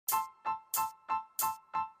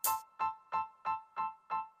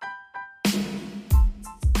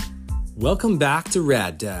Welcome back to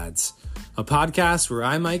Rad Dads, a podcast where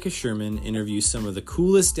I, Micah Sherman, interview some of the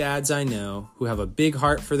coolest dads I know who have a big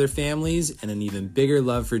heart for their families and an even bigger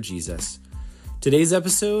love for Jesus. Today's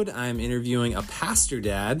episode, I'm interviewing a pastor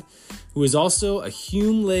dad who is also a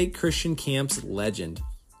Hume Lake Christian Camps legend.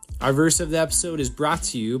 Our verse of the episode is brought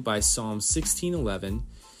to you by Psalm 16:11.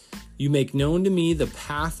 You make known to me the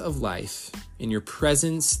path of life. In your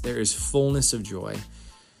presence there is fullness of joy.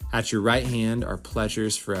 At your right hand are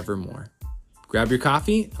pleasures forevermore. Grab your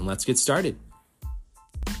coffee and let's get started.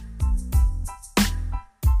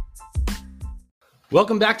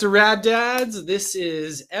 Welcome back to Rad Dads. This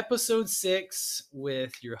is episode 6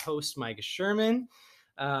 with your host, Micah Sherman.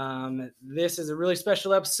 This is a really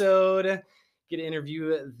special episode. Get to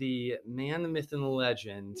interview the man, the myth, and the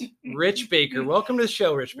legend, Rich Baker. Welcome to the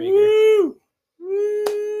show, Rich Baker. Woo!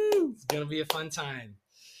 Woo! It's going to be a fun time.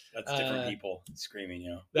 That's different people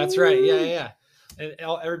screaming, That's Woo! right. Yeah. And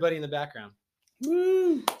everybody in the background.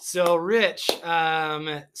 Woo! So, Rich,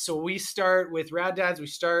 so we start with Rad Dads. We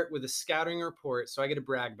start with a scouting report. So I get to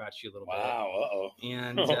brag about you a little bit. Wow. Uh-oh.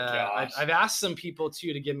 And Gosh. I've asked some people,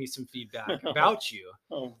 too, to give me some feedback about you.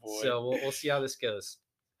 Oh, boy. So we'll see how this goes.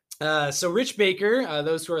 So Rich Baker,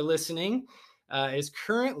 those who are listening, is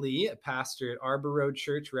currently a pastor at Arbor Road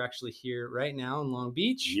Church. We're actually here right now in Long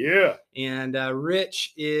Beach. Yeah. And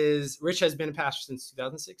Rich has been a pastor since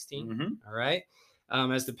 2016. Mm-hmm. All right.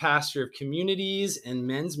 As the pastor of communities and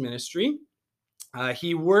men's ministry.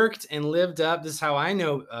 He worked and lived up, this is how I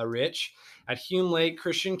know Rich, at Hume Lake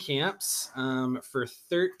Christian Camps for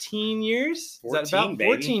 13 years. 14, is that about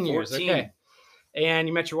 14 years? 14. Okay. And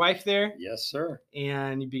you met your wife there? Yes, sir.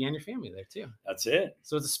 And you began your family there too. That's it.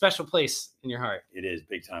 So it's a special place in your heart. It is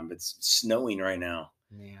big time. It's snowing right now.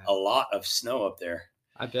 Man, A lot of snow up there.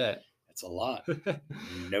 I bet. It's a lot.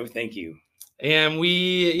 No, thank you. And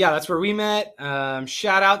that's where we met.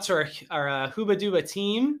 Shout out to our Hooba Dooba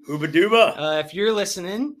team. Hooba Dooba. If you're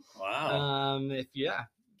listening. Wow.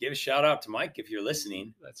 Give a shout out to Mike if you're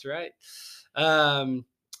listening. That's right.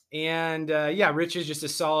 Rich is just a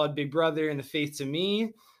solid big brother in the faith to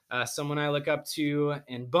me. Someone I look up to.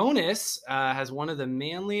 And bonus, has one of the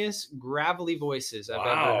manliest, gravelly voices I've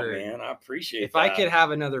ever heard. Man, I appreciate If that. I could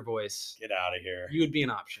have another voice. Get out of here. You would be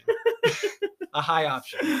an option. A high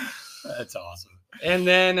option. That's awesome. And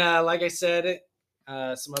then, like I said,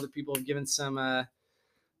 some other people have given some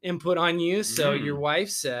input on you. So your wife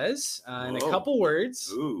says, in a couple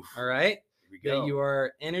words, Ooh. all right, Here we go. that you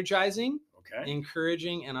are energizing, Okay.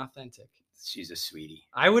 encouraging, and authentic. She's a sweetie.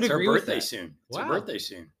 I would It's agree her with birthday that. soon. It's Wow. her birthday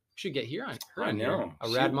soon. Should get her I on know. here. A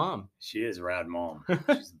rad mom. She is a rad mom.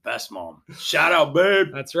 She's the best mom. Shout out, babe.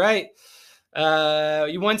 That's right.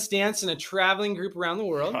 You once danced in a traveling group around the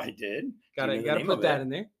world. I did. Gotta put that in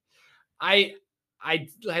there. I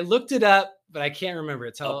looked it up, but I can't remember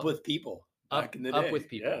it. Up with people. Back in the day. Up with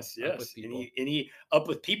people. Yes. Up with people. Any up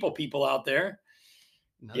with people out there?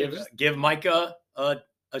 No, Give Micah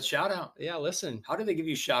a shout out. Yeah, listen. How do they give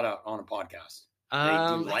you a shout out on a podcast?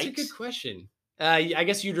 That's a good question. I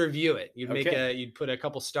guess you'd review it. You'd put a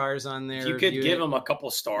couple stars on there. If you could give them a couple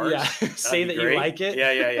stars. Yeah. Say that great. You like it.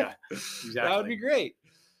 Yeah. Exactly. That would be great.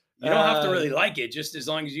 You don't have to really like it, just as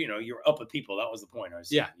long as you're up with people. That was the point I was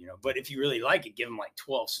saying, But if you really like it, give them like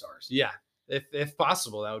 12 stars. Yeah, if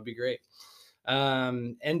possible, that would be great.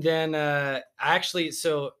 And then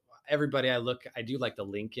so everybody I do like the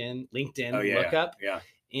LinkedIn lookup. Yeah.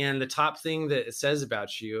 And the top thing that it says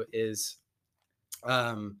about you is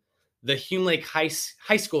the Hume Lake high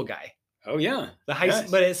school guy. Oh yeah.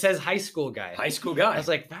 But it says high school guy. High school guy. I was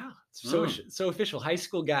like, wow, it's so official. High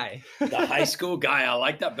school guy. The high school guy. I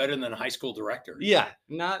like that better than a high school director. Yeah,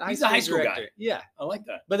 not He's a high school director. guy. Yeah, I like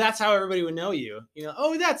that. but that's how everybody would know you.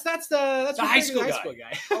 Oh, that's the high school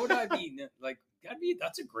guy. How would I be like?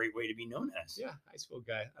 That's a great way to be known as. Yeah, high school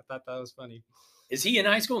guy. I thought that was funny. Is he in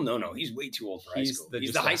high school? No. He's way too old for high school.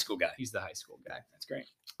 He's the high school guy. He's the high school guy. That's great.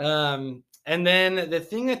 And then the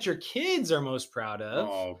thing that your kids are most proud of.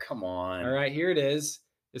 Oh, come on. All right, here it is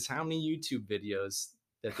how many YouTube videos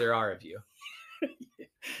that there are of you.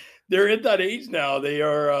 They're at that age now. They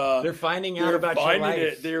are. They're finding out about your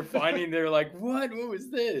life. They're like, what? What was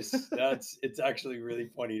this? It's actually really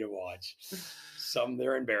funny to watch. Some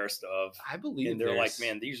they're embarrassed of. I believe. And they're like,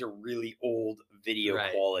 man, these are really old video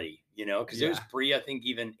quality, because it was pre, I think,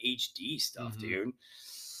 even HD stuff, dude.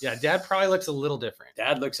 Yeah, Dad probably looks a little different.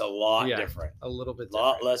 Dad looks a lot different. A little bit different. A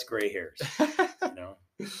lot different. less gray hairs.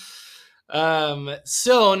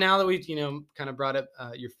 So now that we've, kind of brought up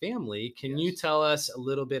your family, can you tell us a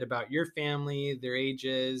little bit about your family, their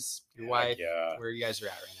ages, your wife, where you guys are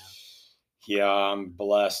at right now? Yeah, I'm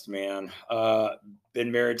blessed, man.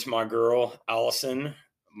 Been married to my girl, Allison,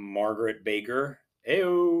 Margaret Baker.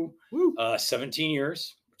 Heyo. Woo. 17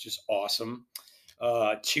 years, which is awesome. 2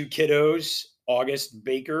 kiddos, August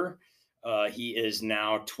Baker. He is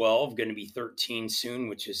now 12, going to be 13 soon,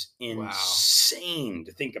 which is insane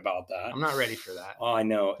to think about that. I'm not ready for that. Oh, I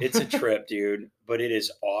know. It's a trip, dude, but it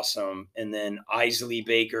is awesome. And then Isley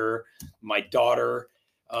Baker, my daughter,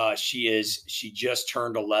 she just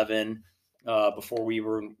turned 11. Before we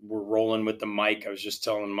were rolling with the mic, I was just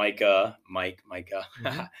telling Micah.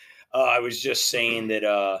 Mm-hmm. I was just saying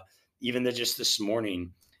that even just this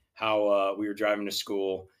morning, how we were driving to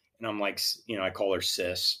school, and I'm like, I call her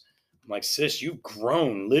sis. I'm like, sis, you've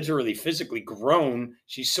grown, literally, physically grown.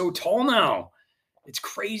 She's so tall now. It's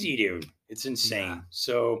crazy, dude. It's insane. Yeah.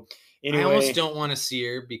 So anyway, I almost don't want to see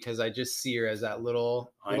her because I just see her as that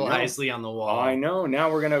little Isley on the wall. I know.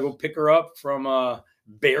 Now we're gonna go pick her up from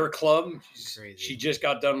Bear Club. She just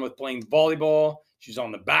got done with playing volleyball. She's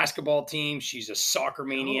on the basketball team. She's a soccer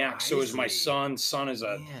maniac. So is my son. Son is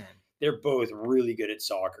they're both really good at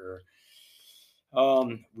soccer.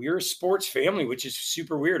 We're a sports family, which is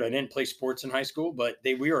super weird. I didn't play sports in high school, but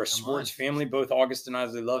we are a sports family. Both August and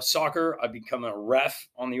Isley love soccer. I've become a ref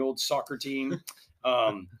on the old soccer team.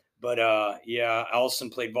 But Allison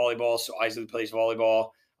played volleyball, so Isley plays volleyball.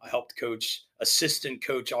 I helped assistant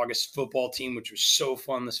coach August's football team, which was so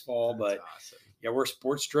fun this fall. That's awesome. Yeah, we're a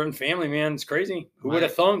sports-driven family, man. It's crazy. Who would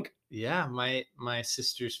have thunk? Yeah, my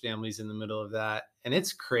sister's family's in the middle of that, and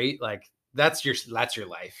it's great. Like that's your life.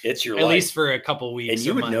 It's your life. At least for a couple weeks. And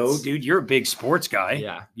you would know, dude. You're a big sports guy.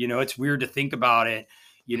 Yeah. It's weird to think about it.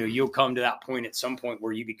 You'll come to that point at some point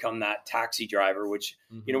where you become that taxi driver, which,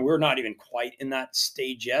 we're not even quite in that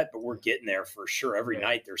stage yet, but we're getting there for sure. Every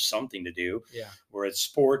night there's something to do. Yeah. Where it's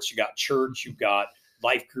sports, you got church, you've got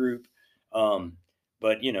life group.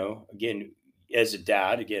 But, again, as a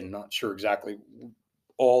dad, not sure exactly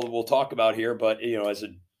all we'll talk about here, but,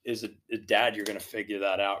 as a dad, you're going to figure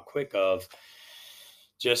that out quick of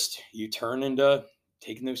just you turn into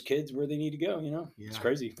taking those kids where they need to go, It's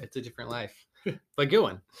crazy. It's a different life. But good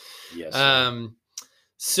one. Yes.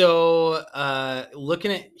 So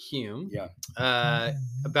looking at Hume,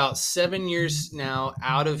 about 7 years now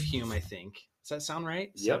out of Hume, I think. Does that sound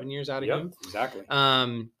right? Yep. 7 years out of Hume? Exactly.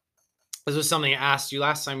 This was something I asked you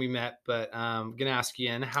last time we met, but I'm going to ask you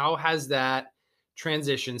again. How has that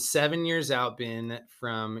transition 7 years out been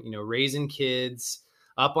from, raising kids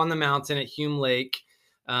up on the mountain at Hume Lake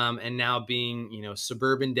and now being,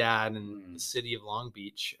 suburban dad in the city of Long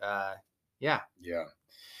Beach? Yeah.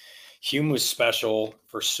 Hume was special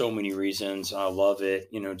for so many reasons. I love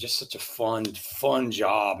it. Just such a fun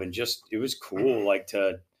job. And just, it was cool. Like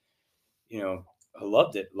I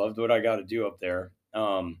loved it. Loved what I got to do up there.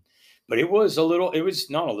 But it was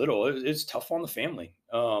tough on the family.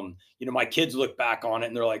 My kids look back on it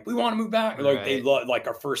and they're like, we want to move back. Like they love, like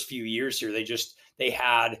our first few years here, they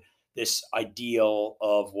had this ideal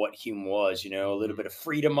of what Hume was, a little bit of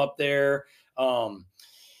freedom up there.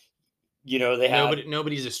 They had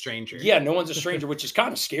nobody's a stranger. Yeah, no one's a stranger, which is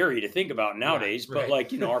kind of scary to think about nowadays. But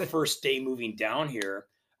our first day moving down here,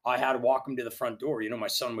 I had to walk them to the front door. My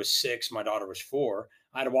son was 6, my daughter was 4.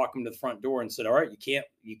 I had to walk them to the front door and said, all right,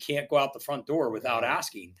 you can't go out the front door without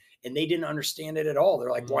asking. And they didn't understand it at all.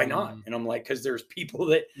 They're like, why not? And I'm like, because there's people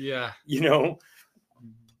that,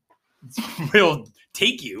 will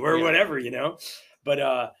take you or whatever,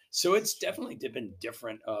 But so it's definitely been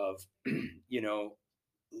different of,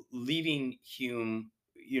 leaving Hume,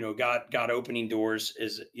 God opening doors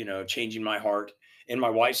is, changing my heart and my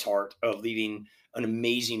wife's heart of leaving an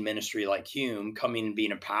amazing ministry like Hume, coming and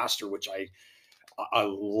being a pastor, which I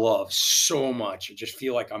love so much. I just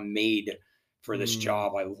feel like I'm made for this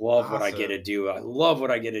job. I love what I get to do. I love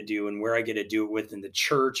what I get to do and where I get to do it with in the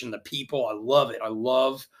church and the people. I love it. I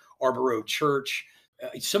love Arbor Road Church.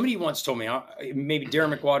 Somebody once told me, maybe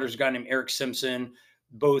Darren McWater's a guy named Eric Simpson,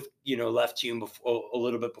 both, left Hume a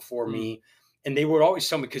little bit before me. And they would always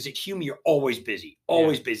tell me, because at Hume, you're always busy,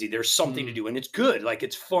 busy. There's something to do. And it's good. Like,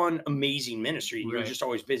 it's fun, amazing ministry. You're just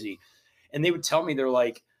always busy. And they would tell me, they're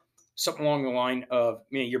like, something along the line of,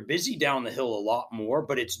 you're busy down the hill a lot more,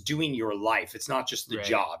 but it's doing your life. It's not just the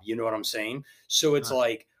job. You know what I'm saying? So it's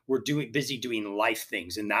like, we're busy doing life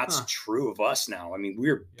things. And that's true of us now.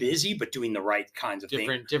 We're busy, but doing the right kinds of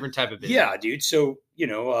things. Different type of busy. Yeah, dude. So,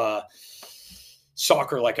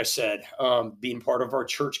 soccer, like I said, being part of our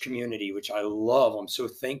church community, which I love. I'm so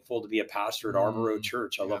thankful to be a pastor at Arbor Road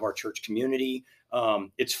Church. I love our church community.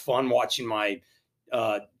 It's fun watching my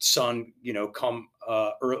son, come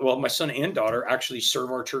my son and daughter actually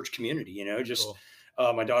serve our church community, cool.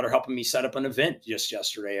 My daughter helping me set up an event just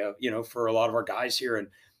yesterday, for a lot of our guys here. And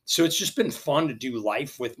so it's just been fun to do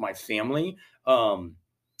life with my family.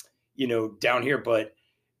 down here. But,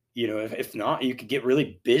 if not, you could get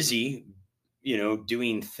really busy,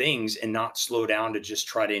 doing things and not slow down to just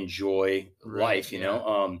try to enjoy Right, life,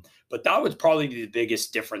 yeah. But that would probably be the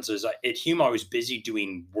biggest difference is at Hume, I was busy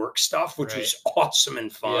doing work stuff, which was awesome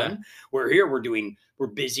and fun. Yeah. Where here we're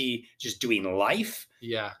busy just doing life.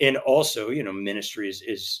 Yeah. And also, ministry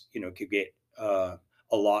is could get a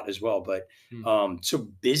lot as well. But so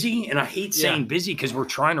busy, and I hate saying busy because we're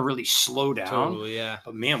trying to really slow down. Totally, yeah.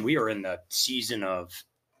 But man, we are in the season of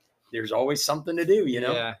there's always something to do,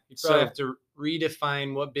 Yeah. You probably have to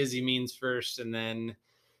redefine what busy means first, and then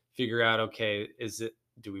figure out, okay,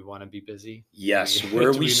 do we want to be busy? Yes. Where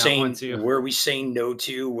are we saying no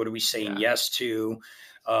to? What are we saying yes to?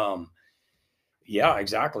 Yeah,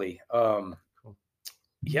 exactly. Cool.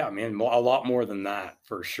 Yeah, man, a lot more than that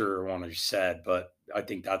for sure. What I said, but I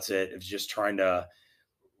think that's it. It's just trying to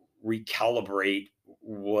recalibrate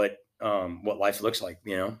what life looks like,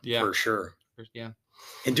 for sure. Yeah.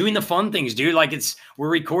 And doing the fun things, dude. Like we're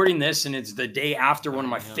recording this and it's the day after one of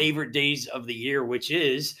my favorite days of the year, which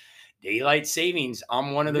is daylight savings.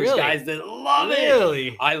 I'm one of those guys that love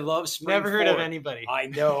it. I love spring Never heard of anybody. I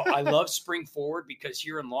know. I love spring forward because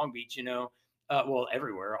here in Long Beach, well,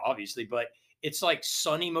 everywhere, obviously, but it's like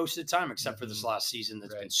sunny most of the time, except for this last season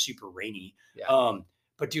that's been super rainy. Yeah.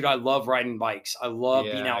 But dude, I love riding bikes. I love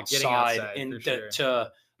being outside and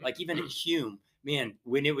to like even at Hume, man,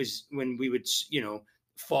 when we would,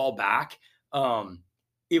 fall back,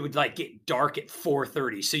 it would like get dark at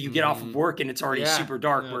 4:30. So you get off of work and it's already super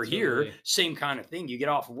dark. We're here, same kind of thing. You get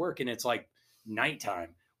off of work and it's like nighttime.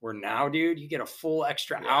 Where now, dude, you get a full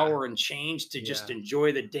extra hour and change to just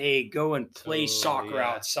enjoy the day, go and play soccer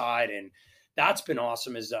outside. And that's been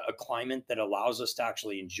awesome as a climate that allows us to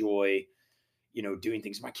actually enjoy, doing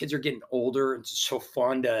things. My kids are getting older. It's so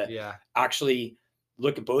fun to actually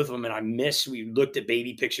look at both of them. And we looked at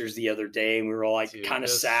baby pictures the other day and we were like kind of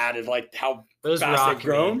sad at like how fast they've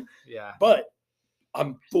grown. Yeah. But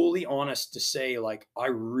I'm fully honest to say, like, I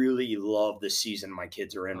really love the season my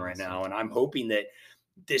kids are in right now. And I'm hoping that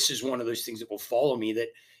this is one of those things that will follow me that,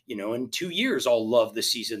 in 2 years, I'll love the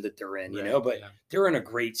season that they're in, but they're in a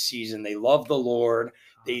great season. They love the Lord.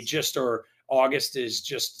 Awesome. They just are. August is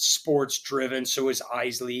just sports driven. So is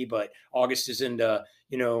Isley, but August is into,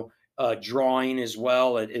 drawing as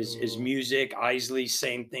well as music. Isley,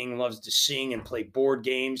 same thing, loves to sing and play board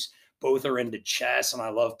games. Both are into chess and I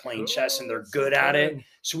love playing chess and they're good at it.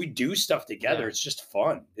 So we do stuff together. It's just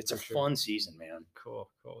fun. It's a fun season, man. Cool.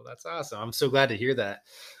 That's awesome. I'm so glad to hear that.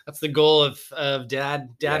 That's the goal of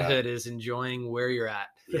dadhood is enjoying where you're at.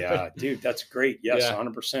 Yeah, dude, that's great. Yes,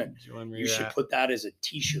 100%. You should put that as a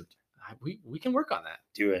t-shirt. We can work on that.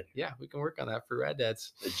 Do it. Yeah, we can work on that for Rad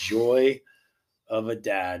Dads. The joy of a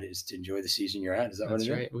dad is to enjoy the season you're at. Is that what it is?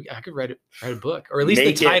 That's right. I could write a book, or at least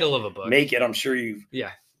the title of a book. Make it. I'm sure you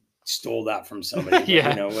stole that from somebody.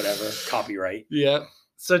 But, whatever. Copyright. Yeah.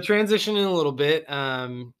 So transitioning a little bit.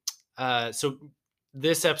 So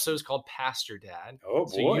this episode is called Pastor Dad. Oh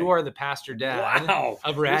boy. So you are the Pastor Dad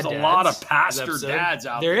of Rad Dads. There's a lot of Pastor Dads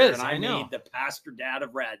out there. There is. And I know. The Pastor Dad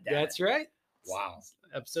of Rad Dad. That's right. Wow.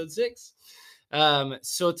 Episode 6.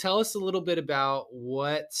 So tell us a little bit about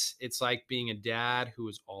what it's like being a dad who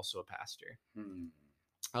is also a pastor.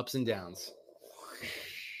 Ups and downs.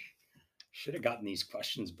 Should have gotten these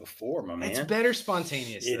questions before, my man. It's better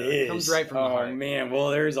spontaneous. It is. It comes right from the heart. Oh man, well,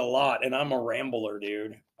 there's a lot, and I'm a rambler,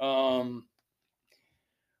 dude. Well,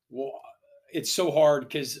 it's so hard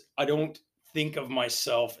because I don't think of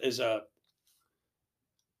myself as a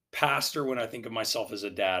pastor when I think of myself as a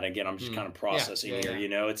dad. Again, I'm just kind of processing here.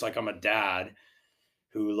 It's like I'm a dad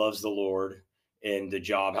who loves the Lord, and the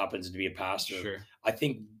job happens to be a pastor. Sure. I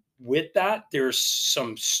think with that, there's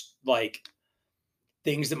some like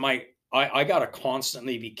things that I got to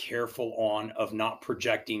constantly be careful of not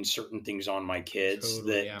projecting certain things on my kids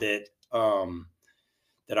that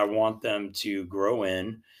I want them to grow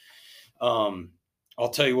in. I'll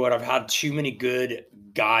tell you what, I've had too many good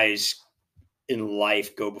guys in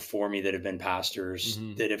life go before me that have been pastors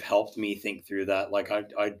that have helped me think through that. Like I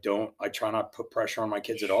try not to put pressure on my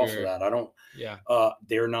kids at all for that.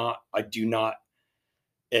 I do not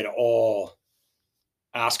at all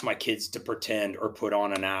ask my kids to pretend or put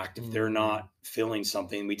on an act. If they're not feeling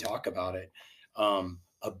something, we talk about it.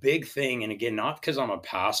 A big thing, and again, not because I'm a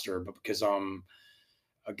pastor, but because I'm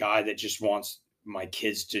a guy that just wants my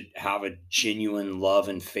kids to have a genuine love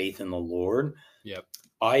and faith in the Lord. Yep.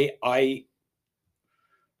 I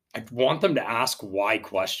want them to ask why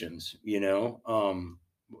questions, now,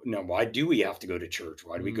 why do we have to go to church?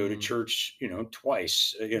 Why do we go to church,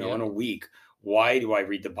 twice, in a week? Why do I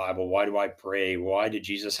read the Bible? Why do I pray? Why did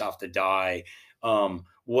Jesus have to die?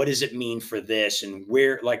 what does it mean for this, and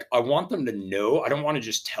where, like, I want them to know. I don't want to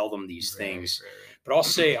just tell them these things, but I'll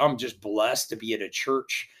say I'm just blessed to be at a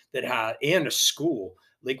church that had, and a school,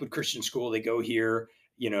 Lakewood Christian School. They go here,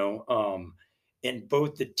 and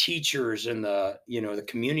both the teachers and the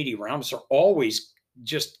community around us are always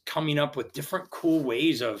just coming up with different cool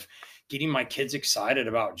ways of getting my kids excited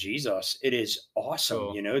about Jesus. It is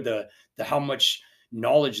awesome. Cool. The how much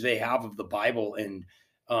knowledge they have of the Bible, and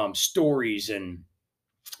stories, and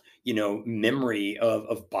memory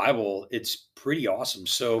of Bible. It's pretty awesome.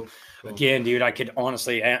 So Cool. Again, dude, I could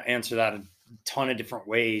honestly answer that a ton of different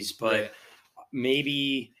ways, but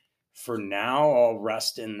maybe for now I'll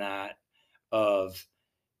rest in that of,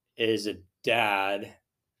 as a dad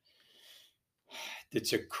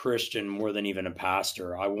that's a Christian more than even a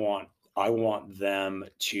pastor, I want them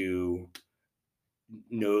to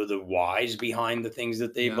know the whys behind the things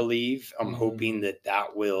that they believe. I'm hoping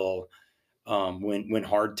that will, when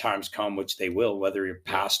hard times come, which they will, whether you're a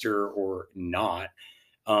pastor or not,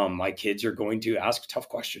 my kids are going to ask tough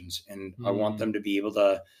questions, and I want them to be able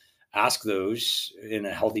to ask those in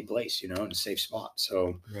a healthy place, in a safe spot.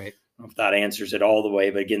 So I don't know if that answers it all the way,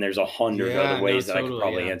 but again, there's 100 other ways that I could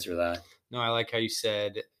probably answer that. No, I like how you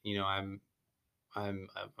said, I'm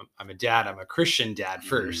a dad. I'm a Christian dad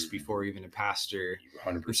first before even a pastor.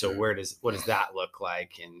 100%. So what does that look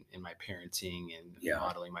like in my parenting and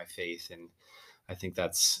modeling my faith? And I think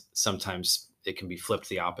that's sometimes it can be flipped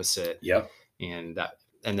the opposite. Yep. And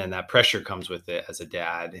then that pressure comes with it as a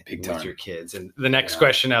dad with your kids. And the next Yeah.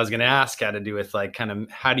 question I was going to ask had to do with like, kind of,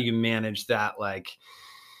 how do you manage that, like,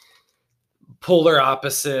 polar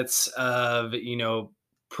opposites of,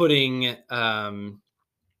 putting,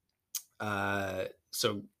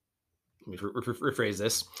 so let me rephrase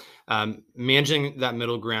this, managing that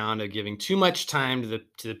middle ground of giving too much time to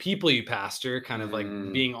the people you pastor, kind of like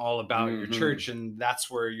being all about your church, and that's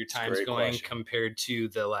where your time's going, compared to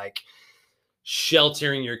the, like,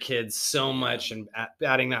 sheltering your kids so much and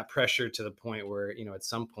adding that pressure to the point where, at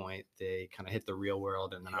some point they kind of hit the real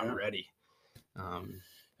world and they're not ready.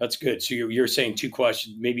 That's good. So you're saying two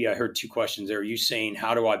questions. Maybe I heard two questions there. Are you saying,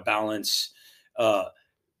 how do I balance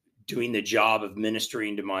doing the job of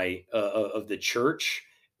ministering to my of the church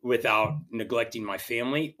without neglecting my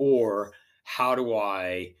family, or how do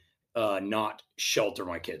I not shelter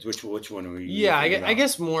my kids? Which one are you? Yeah, I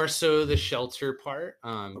guess more so the shelter part.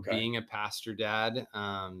 Being a pastor dad,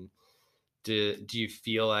 do you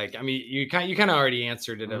feel like, I mean, you kind of already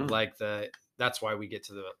answered it, of like that's why we get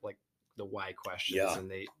to the why questions,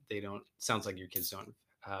 and they don't, sounds like your kids don't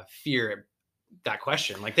fear that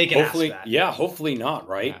question, like they can hopefully ask that. Hopefully not,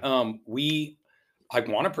 right? I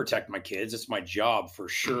want to protect my kids. It's my job for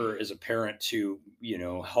sure as a parent to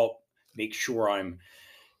help make sure I'm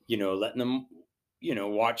letting them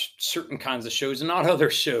watch certain kinds of shows and not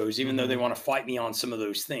other shows, even though they want to fight me on some of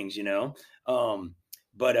those things,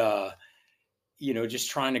 but just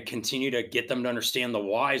trying to continue to get them to understand the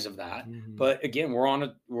whys of that. But again,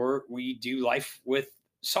 we do life with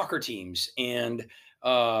soccer teams and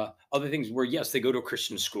other things where, yes, they go to a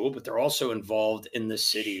Christian school, but they're also involved in the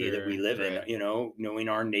city that we live in, knowing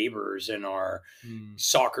our neighbors and our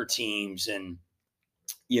soccer teams. And,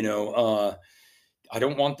 I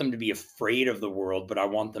don't want them to be afraid of the world, but I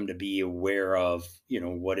want them to be aware of,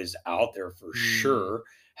 what is out there for sure,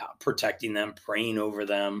 protecting them, praying over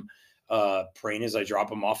them, praying as I drop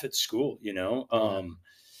them off at school,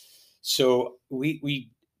 so we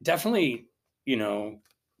definitely,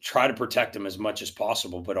 try to protect them as much as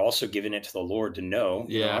possible, but also giving it to the Lord to know.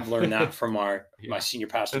 I've learned that from my senior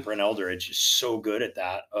pastor, Brent Eldridge, is so good at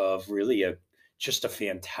that, of really just a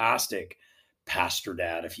fantastic pastor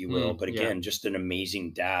dad, if you will. But again, just an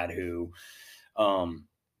amazing dad who,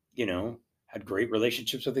 had great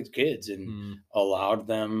relationships with his kids and allowed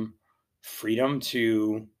them freedom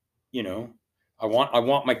to, I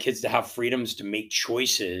want my kids to have freedoms to make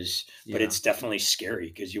choices, but it's definitely scary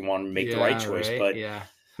because you want to make the right choice. But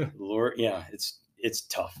Lord, it's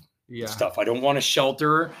tough. It's tough. I don't want to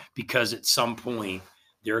shelter, because at some point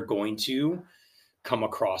they're going to come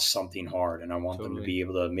across something hard, and I want them to be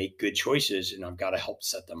able to make good choices, and I've got to help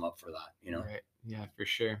set them up for that, Right. Yeah, for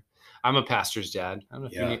sure. I'm a pastor's dad. I don't know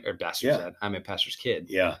if you need, or pastor's dad. I'm a pastor's kid.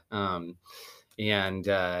 Yeah. And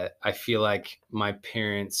I feel like my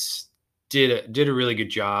parents did a really good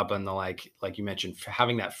job on the, like you mentioned,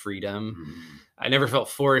 having that freedom. I never felt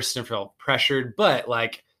forced, never felt pressured, but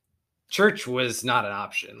like church was not an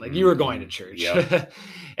option. Like you were going to church.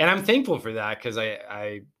 And I'm thankful for that, because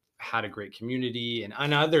I had a great community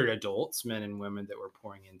and other adults, men and women, that were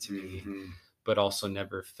pouring into me, but also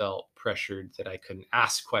never felt pressured that I couldn't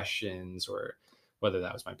ask questions, or whether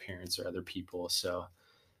that was my parents or other people. So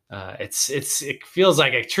it feels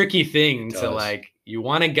like a tricky thing It to does. like, you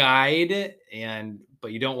want to guide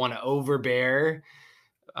but you don't want to overbear.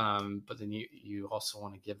 But then you also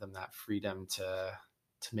want to give them that freedom to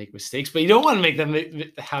make mistakes, but you don't want to make them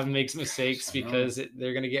make mistakes because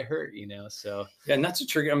they're going to get hurt, so. Yeah. And that's a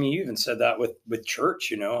trick. I mean, you even said that with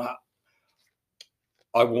church,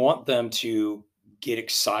 I want them to get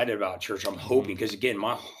excited about church. I'm hoping, because again,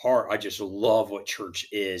 my heart, I just love what church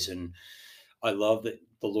is. And I love that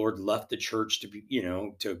the Lord left the church to be,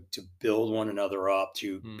 to build one another up,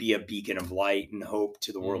 to be a beacon of light and hope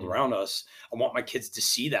to the world around us. I want my kids to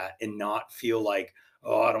see that and not feel like,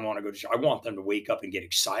 oh, I don't want to go to church. I want them to wake up and get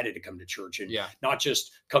excited to come to church, and not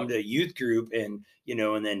just come to a youth group and,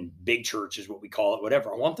 and then big church is what we call it,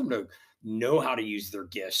 whatever. I want them to know how to use their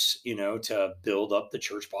gifts, to build up the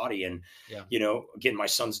church body. And, again, my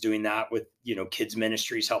son's doing that with, kids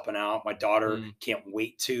ministries, helping out. My daughter can't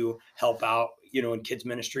wait to help out, in kids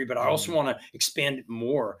ministry, but I also want to expand it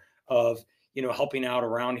more of, helping out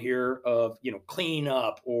around here of, cleaning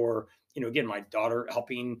up, or, again, my daughter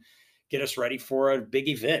helping get us ready for a big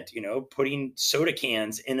event, putting soda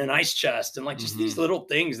cans in an ice chest, and like just these little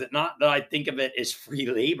things that not that I think of it as free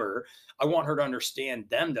labor. I want her to understand,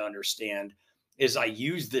 them to understand, is I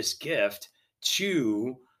use this gift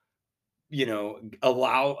to,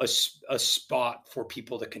 allow a spot for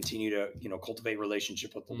people to continue to, cultivate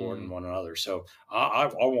relationship with the Lord and one another. So I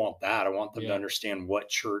want that. I want them to understand what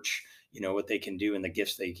church, what they can do and the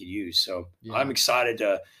gifts they could use. So I'm excited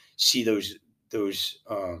to see those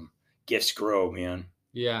gifts grow, man.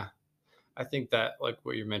 Yeah. I think that, like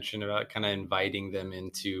what you mentioned about kind of inviting them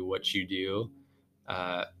into what you do,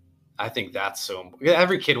 I think that's so.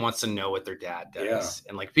 Every kid wants to know what their dad does,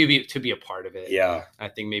 and like to be a part of it. Yeah, I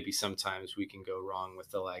think maybe sometimes we can go wrong with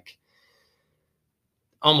the like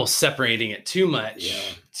almost separating it too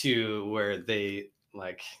much to where they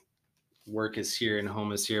like work is here and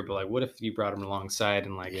home is here. But like, what if you brought them alongside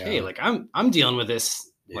and like, hey, like I'm dealing with this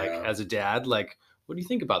like as a dad. Like, what do you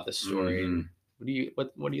think about this story? And what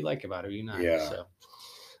do you like about it? Or you not? Yeah. So,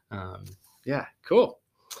 cool.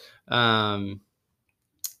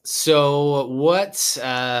 So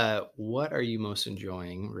what are you most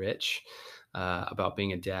enjoying, Rich, about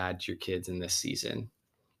being a dad to your kids in this season?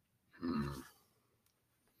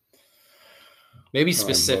 Maybe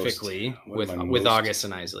specifically with August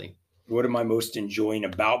and Isley. What am I most enjoying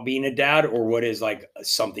about being a dad, or what is like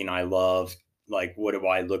something I love? Like, what do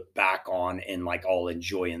I look back on and like I'll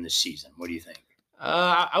enjoy in this season? What do you think?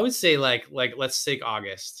 I would say like let's take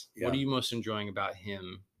August. Yeah. What are you most enjoying about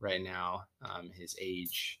him right now? His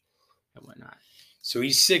age and whatnot. So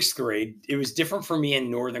he's 6th grade. It was different for me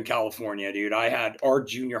in Northern California, dude. Our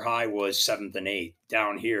junior high was 7th and 8th.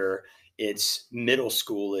 Down here, it's middle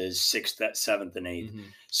school is 6th, 7th, and 8th.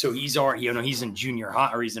 So he's already, he's in junior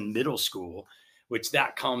high, or he's in middle school, which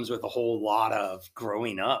that comes with a whole lot of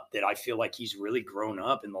growing up that I feel like he's really grown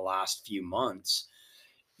up in the last few months,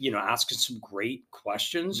 asking some great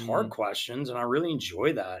questions, hard questions. And I really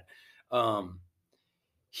enjoy that.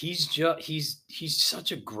 He's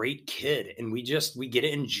such a great kid, and we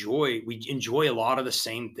enjoy a lot of the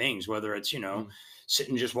same things, whether it's,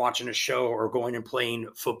 sitting, just watching a show, or going and playing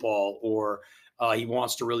football, or he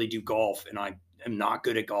wants to really do golf. And I am not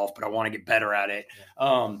good at golf, but I want to get better at it.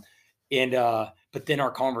 But then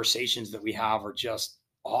our conversations that we have are just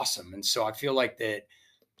awesome. And so I feel like that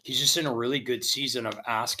he's just in a really good season of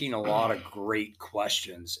asking a lot of great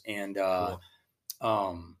questions. And,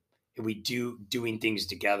 doing things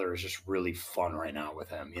together is just really fun right now with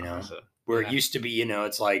him, where it used to be,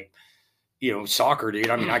 it's like, soccer, dude.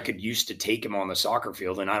 I mean, I could used to take him on the soccer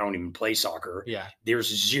field, and I don't even play soccer. Yeah. There's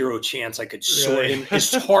zero chance I could sort him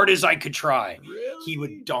as hard as I could try. Really? He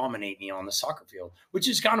would dominate me on the soccer field, which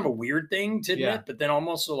is kind of a weird thing to admit, but then I'm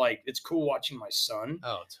also like, it's cool watching my son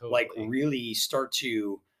like really start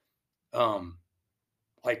to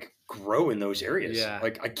like grow in those areas. Yeah.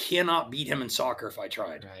 Like I cannot beat him in soccer if I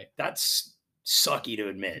tried. Right. That's sucky to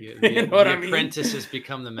admit. You know what I mean? Apprentice has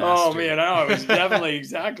become the master. Oh man, it was definitely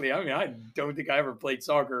exactly. I mean, I don't think I ever played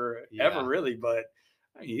soccer ever really, but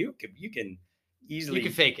I mean, you can easily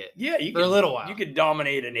fake it. Yeah, for a little while. You could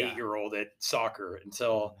dominate an 8-year-old at soccer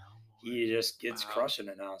until he just gets crushing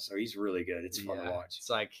it now. So he's really good. It's fun to watch.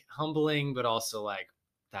 It's like humbling, but also like,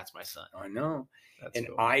 that's my son. I know. And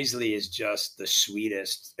cool. Isley is just the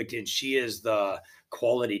sweetest. Again, she is the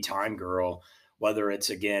quality time girl. Whether it's,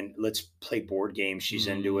 again, let's play board games, she's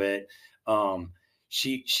into it.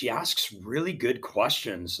 She asks really good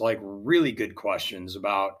questions, like really good questions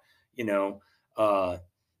about,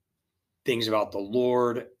 things about the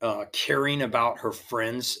Lord, caring about her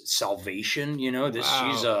friend's salvation.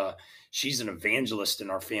 she's an evangelist in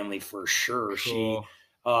our family for sure. Cool. She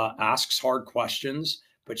asks hard questions,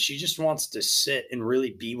 but she just wants to sit and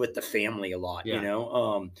really be with the family a lot. Yeah. You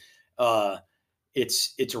know,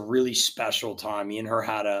 it's a really special time. Me and her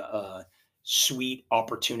had a sweet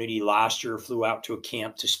opportunity last year, flew out to a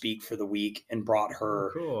camp to speak for the week and brought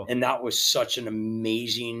her. Cool. And that was such an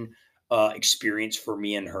amazing experience for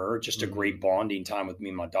me and her, just a great bonding time with me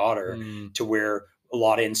and my daughter, to where a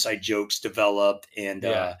lot of inside jokes developed and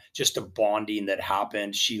just a bonding that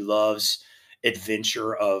happened. She loves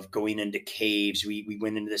adventure of going into caves. We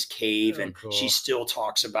went into this cave and she still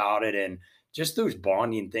talks about it, and just those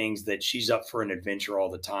bonding things that she's up for an adventure all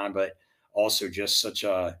the time, but also just such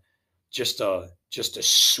a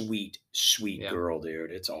sweet girl,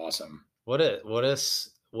 dude. It's awesome. What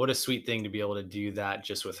a sweet thing to be able to do that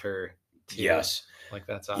just with her too. Yes. Like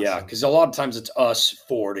that's awesome. Yeah. Cause a lot of times it's us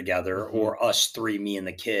four together or us three, me and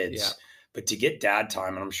the kids, but to get dad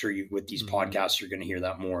time, and I'm sure you, with these podcasts, you're going to hear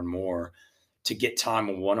that more and more, to get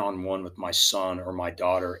time one-on-one with my son or my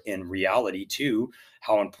daughter, in reality too,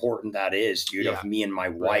 how important that is, dude, of me and my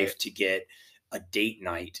wife to get a date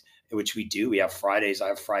night, which we do. We have Fridays. I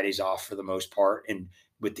have Fridays off for the most part. And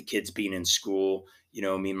with the kids being in school, you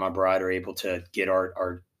know, me and my bride are able to get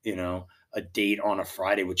our you know, a date on a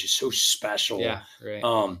Friday, which is so special. Yeah, right.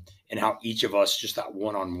 And how each of us, just that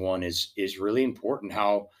one-on-one is really important,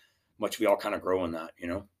 how much we all kind of grow in that, you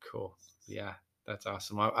know? Cool. Yeah, that's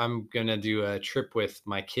awesome. I'm going to do a trip with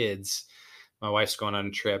my kids. My wife's going on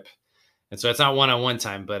a trip. And so it's not one-on-one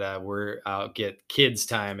time, but I'll get kids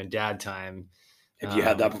time and dad time. Have you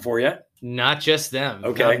had that before yet? Not just them.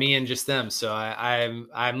 Okay. Not me and just them. So I'm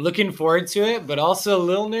looking forward to it, but also a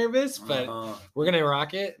little nervous, but we're going to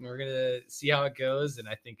rock it and we're going to see how it goes. And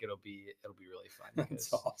I think it'll be really fun.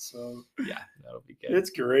 That's awesome. Yeah, that'll be good.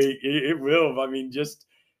 It's great. It will. I mean, just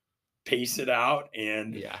pace it out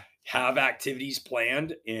and have activities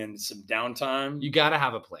planned and some downtime. You got to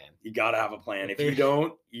have a plan. If you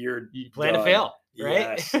don't, you plan to fail,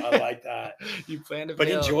 right? Yes, I like that. You plan to but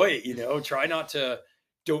fail. Enjoy it, you know, try not to,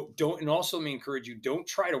 don't, and also let me encourage you, don't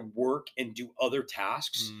try to work and do other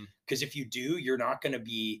tasks. Because if you do, you're not going to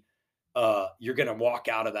be, you're going to walk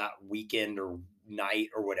out of that weekend or night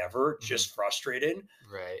or whatever, just frustrated.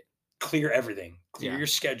 Right. Clear everything, clear your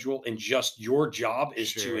schedule, and just your job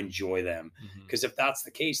is to enjoy them. Because if that's the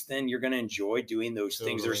case, then you're going to enjoy doing those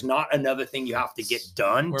things. There's not another thing you have to get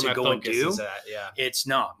done to go and do. It's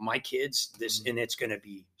not my kids, and it's going to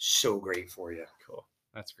be so great for you. Cool.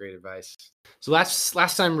 That's great advice. So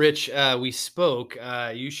last time, Rich, we spoke,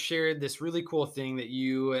 you shared this really cool thing that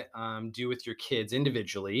you do with your kids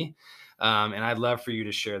individually. And I'd love for you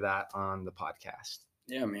to share that on the podcast.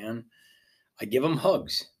 Yeah, man. I give them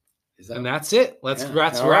hugs. And that's it. Let's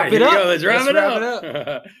wrap it up. Let's wrap it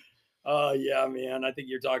up. Yeah, man. I think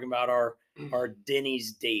you're talking about our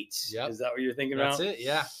Denny's dates. Yep. Is that what you're thinking about? That's it.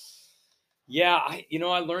 Yeah. Yeah. I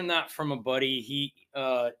learned that from a buddy. He,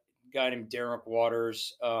 a guy named Derek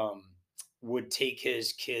Waters, would take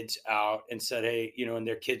his kids out and said, hey, and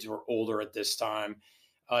their kids were older at this time,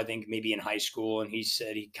 I think maybe in high school. And he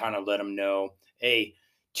said, he kind of let them know, hey,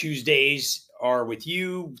 Tuesdays are with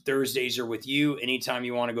you. Thursdays are with you. Anytime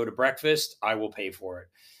you want to go to breakfast, I will pay for it.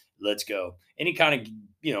 Let's go. And he kind of,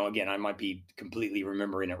 again, I might be completely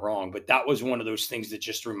remembering it wrong, but that was one of those things that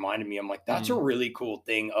just reminded me. I'm like, that's a really cool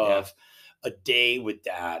thing of a day with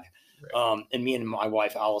dad. Right. And me and my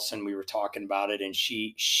wife, Allison, we were talking about it, and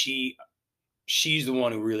she's the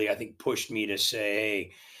one who really, I think, pushed me to say,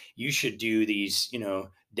 hey, you should do these,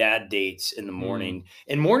 dad dates in the morning.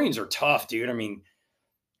 And mornings are tough, dude. I mean,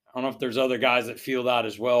 I don't know if there's other guys that feel that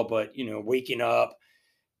as well, but, waking up,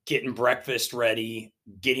 getting breakfast ready,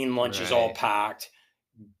 getting lunches all packed,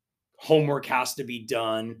 homework has to be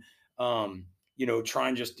done, try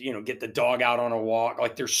and just, get the dog out on a walk.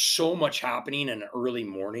 Like, there's so much happening in an early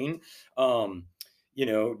morning, that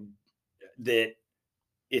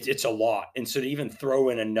it's a lot. And so to even throw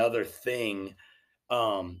in another thing,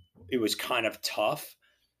 it was kind of tough,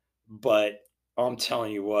 but I'm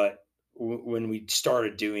telling you what, when we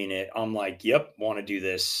started doing it, I'm like, yep, want to do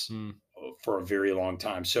this for a very long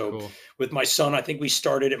time. So with my son, I think we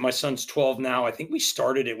started it. My son's 12 now. I think we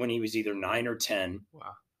started it when he was either 9 or 10. Wow.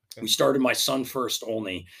 Okay. We started my son first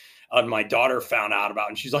only. My daughter found out about it,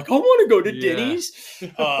 and she's like, I want to go to Denny's.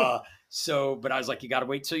 But I was like, you got to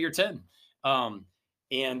wait till you're 10. And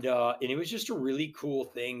it was just a really cool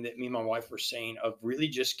thing that me and my wife were saying, of really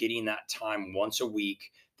just getting that time once a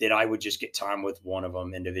week, that I would just get time with one of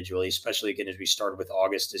them individually, especially again, as we started with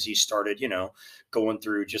August, as he started, going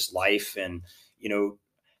through just life and,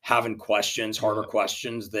 having questions, harder Yeah.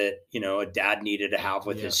 questions that, a dad needed to have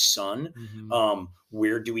with Yeah. his son. Mhm.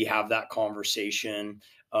 Where do we have that conversation?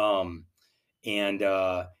 And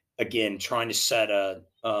again, trying to set a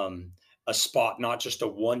spot, not just a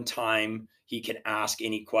one time he can ask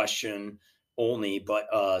any question only, but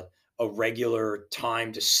a regular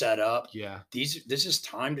time to set up. Yeah. This is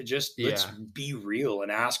time to just let's Yeah. be real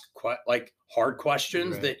and ask like hard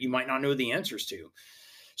questions Right. that you might not know the answers to.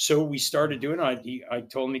 So we started doing. I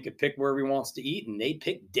told him he could pick wherever he wants to eat, and they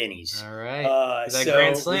picked Denny's. All right. That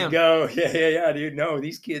Grand So we Slam. go, yeah, dude. No,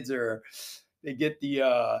 these kids they get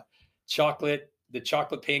the chocolate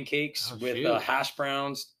pancakes Oh, with shoot. hash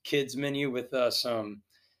browns, kids menu with uh, some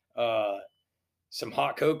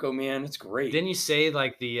hot cocoa. Man, it's great. Didn't you say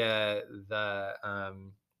like the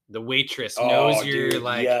waitress knows Oh, your dude,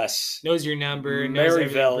 yes. knows your number, knows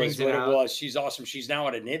everything, Maryville brings is it what it out. was. She's awesome. She's now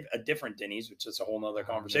at a different Denny's, which is a whole nother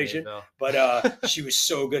conversation. Maryville. But she was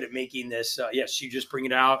so good at making this. She just bring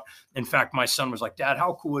it out. In fact, my son was like, "Dad,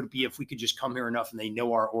 how cool would it be if we could just come here enough and they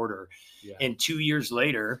know our order?" Yeah. And 2 years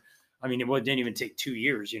later, I mean, it didn't even take 2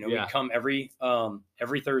 years. Yeah. We'd come every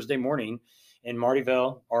Thursday morning. And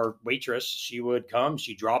Martyville, our waitress, she would come.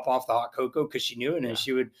 She'd drop off the hot cocoa because she knew it, and then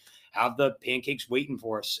she would have the pancakes waiting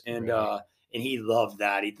for us. And Right. And he loved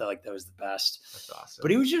that. He thought like that was the best. That's awesome.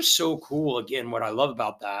 But it was just so cool. Again, what I love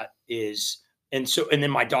about that is, and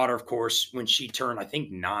then my daughter, of course, when she turned, I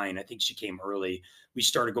think 9, I think she came early. We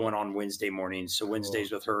started going on Wednesday mornings. So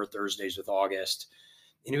Wednesdays with her, Thursdays with August.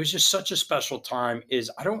 And it was just such a special time.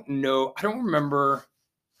 I don't remember.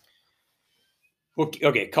 Well,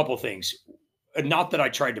 okay, a couple things. Not that I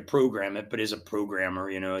tried to program it, but as a programmer,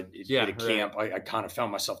 at a camp, I kind of found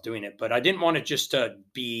myself doing it, but I didn't want it just to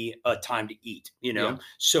be a time to eat, Yeah.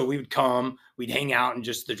 So we would come, we'd hang out and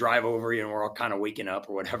just the drive over, we're all kind of waking up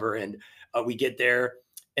or whatever. And we get there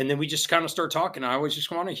and then we just kind of start talking. I always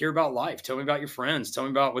just want to hear about life. Tell me about your friends. Tell me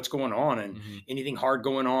about what's going on and anything hard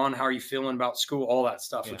going on. How are you feeling about school? All that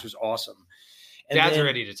stuff, which was awesome. And Dad's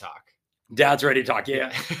ready to talk. Dad's ready to talk.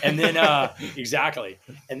 Yeah. And then, exactly.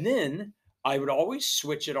 And then I would always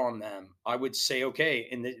switch it on them. I would say, okay.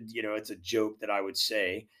 And it's a joke that I would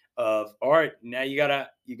say of, all right, now you gotta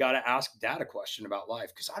ask Dad a question about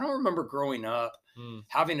life. Cause I don't remember growing up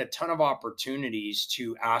having a ton of opportunities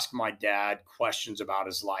to ask my dad questions about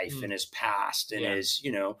his life and his past and his,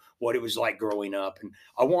 what it was like growing up. And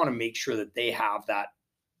I want to make sure that they have that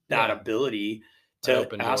ability to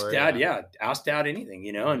ask Dad. Yeah. Ask Dad anything,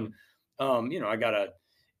 and, I gotta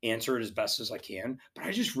answer it as best as I can, but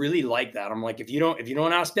I just really like that. I'm like, if you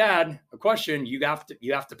don't ask Dad a question, you have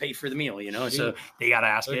to pay for the meal, so they got to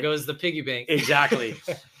ask there it. Goes the piggy bank. Exactly.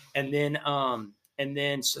 And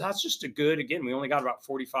then, so that's just again, we only got about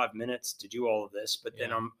 45 minutes to do all of this, but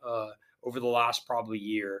then over the last probably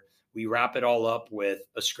year, we wrap it all up with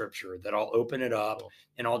a scripture that I'll open it up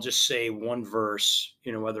and I'll just say one verse,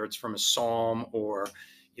 whether it's from a Psalm or,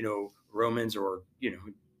 Romans or,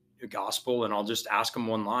 gospel, and I'll just ask them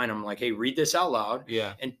one line. I'm like, hey, read this out loud.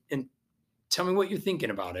 Yeah. And tell me what you're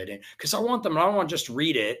thinking about it. And because I don't want to just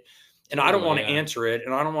read it and I don't want to answer it.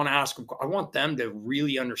 And I don't want to ask them. I want them to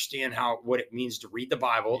really understand what it means to read the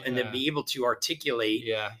Bible and then be able to articulate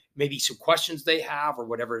maybe some questions they have or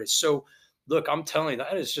whatever it is. So look, I'm telling you,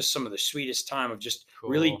 that is just some of the sweetest time of just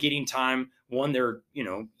really getting time. One, they're,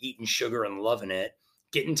 eating sugar and loving it.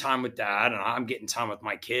 Getting time with Dad, and I'm getting time with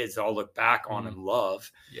my kids that I'll look back on and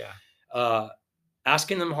love. Yeah.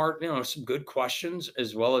 Asking them hard, some good questions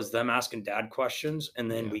as well as them asking Dad questions.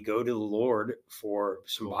 And then we go to the Lord for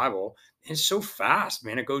some Bible. And it's so fast,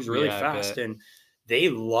 man. It goes really fast and they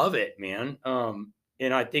love it, man.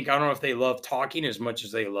 And I don't know if they love talking as much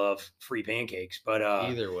as they love free pancakes, but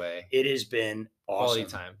either way, it has been awesome.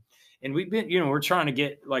 Quality time. And we've been, we're trying to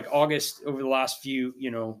get like August over the last few,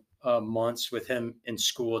 months with him in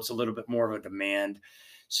school. It's a little bit more of a demand.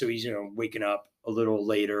 So he's, waking up a little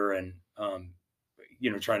later and,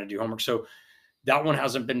 trying to do homework. So that one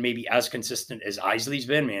hasn't been maybe as consistent as Isley's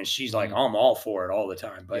been, man. She's like, I'm all for it all the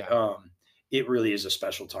time, but, it really is a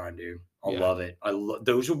special time, dude. I love it.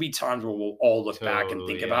 Those will be times where we'll all look back and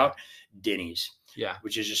think about Denny's. Yeah.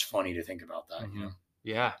 Which is just funny to think about that,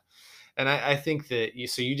 Yeah. And I think that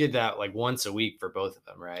you did that like once a week for both of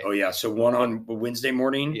them, right? Oh yeah. So one on Wednesday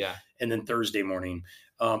morning and then Thursday morning.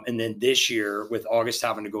 And then this year with August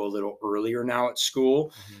having to go a little earlier now at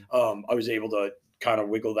school, I was able to kind of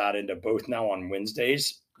wiggle that into both now on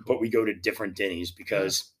Wednesdays, but we go to different Denny's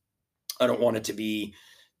because I don't want it to be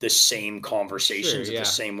the same conversations Sure, at the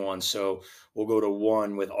same one. So we'll go to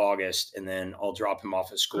one with August, and then I'll drop him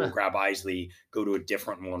off at school, grab Isley, go to a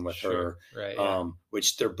different one with her, Right. Yeah.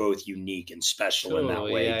 which they're both unique and special in that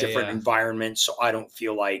Totally, way, yeah, different yeah. environments. So I don't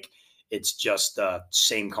feel like it's just the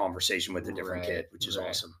same conversation with a different Right, kid, which is right.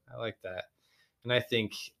 awesome. I like that. And I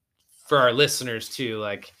think for our listeners too,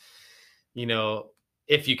 like, you know,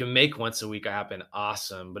 if you can make once a week happen,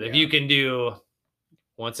 awesome. But if you can do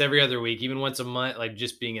once every other week, even once a month, like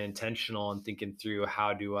just being intentional and thinking through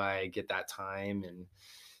how do I get that time and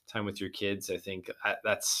time with your kids, I think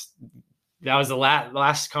that was the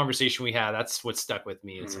last conversation we had. That's what stuck with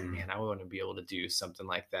me. It's like, man, I want to be able to do something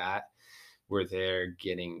like that where they're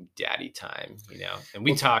getting daddy time, you know. And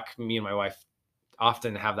we talk, me and my wife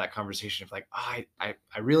often have that conversation of like, oh,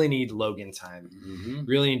 I really need Logan time,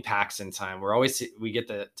 really need Paxton time. We get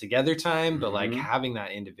the together time, but like having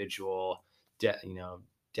that individual, you know,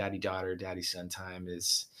 daddy daughter, daddy son time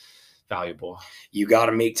is valuable. You got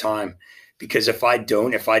to make time, because if I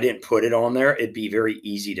didn't put it on there, it'd be very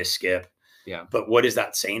easy to skip. Yeah. But what is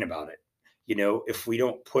that saying about it? You know, if we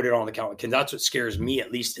don't put it on the calendar, because that's what scares me,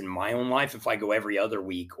 at least in my own life. If I go every other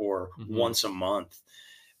week or once a month,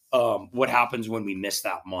 what happens when we miss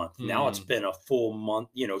that month? Now it's been a full month,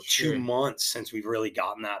 you know, 2 months since we've really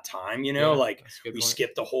gotten that time, you know, like we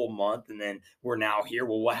skipped a whole month and then we're now here.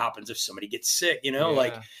 Well, what happens if somebody gets sick? You know,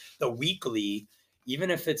 like the weekly,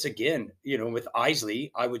 even if it's, again, you know, with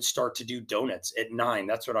Isley, I would start to do donuts at 9.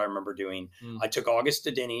 That's what I remember doing. I took August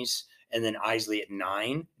to Denny's, and then Isley at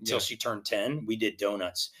 9 until she turned 10, we did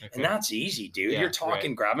donuts. And that's easy, dude. You're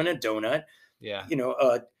talking grabbing a donut, you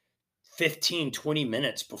know, 15, 20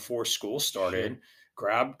 minutes before school started,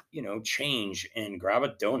 grab, you know, change and grab a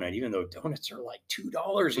donut, even though donuts are like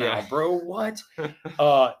 $2 now, bro. What?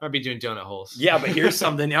 I'd be doing donut holes. Yeah, but here's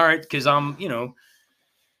something. All right, because I'm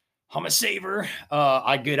a saver.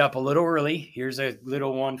 I get up a little early. Here's a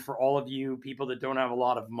little one for all of you people that don't have a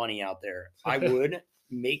lot of money out there. I would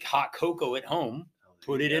make hot cocoa at home,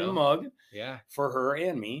 put it in a mug for her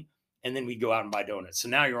and me, and then we go out and buy donuts. So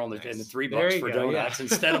now you're only paying the $3 for donuts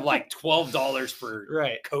instead of like $12 for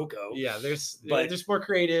cocoa. Yeah, there's more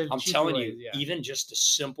creative. I'm telling you, even just a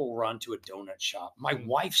simple run to a donut shop. My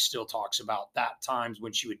wife still talks about that times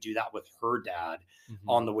when she would do that with her dad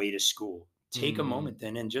on the way to school. Take a moment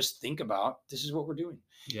then and just think about, this is what we're doing.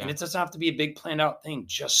 And it doesn't have to be a big planned out thing.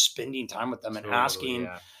 Just spending time with them and asking,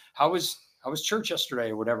 how was church yesterday,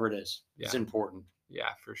 or whatever it is. It's important. Yeah,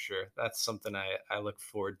 for sure. That's something I look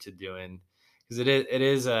forward to doing, because it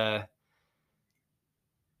is I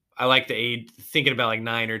like the age, thinking about like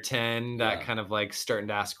 9 or 10, that kind of like starting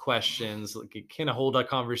to ask questions, like it kind of hold a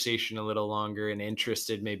conversation a little longer and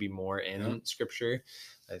interested maybe more in scripture.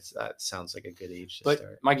 That sounds like a good age to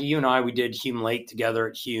start. Mikey, you and I, we did Hume Lake together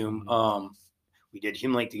at Hume. We did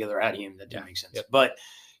Hume Lake together at Hume. That didn't make sense. But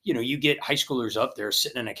you know, you get high schoolers up there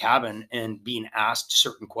sitting in a cabin and being asked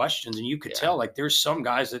certain questions, and you could tell, like, there's some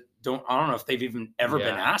guys that I don't know if they've even ever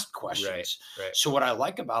been asked questions. Right. So what I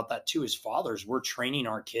like about that too is fathers, we're training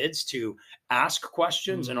our kids to ask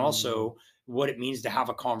questions and also what it means to have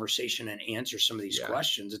a conversation and answer some of these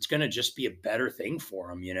questions. It's going to just be a better thing for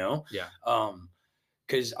them, you know?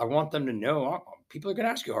 Because I want them to know people are going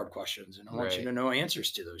to ask you hard questions, and I want you to know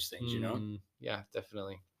answers to those things, you know? Yeah,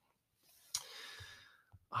 definitely.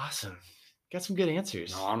 Awesome. Got some good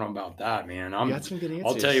answers. No, I don't know about that, man. Got some good answers.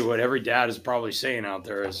 I'll tell you what every dad is probably saying out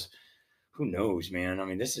there is, who knows, man? I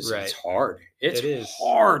mean, this is it's hard. It's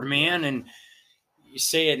hard, man. And you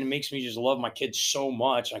say it and it makes me just love my kids so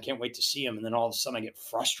much. I can't wait to see them. And then all of a sudden I get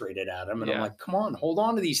frustrated at them. And I'm like, come on, hold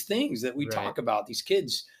on to these things that we talk about. These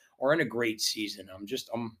kids are in a great season. It's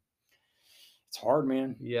hard,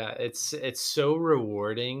 man. Yeah, it's so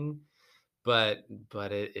rewarding. But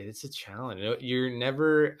it's a challenge. You're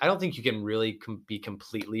never. I don't think you can really be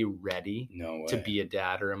completely ready to be a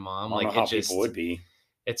dad or a mom. Like how people would be.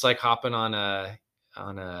 It's like hopping on a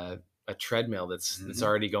treadmill that's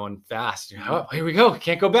already going fast. Oh, here we go.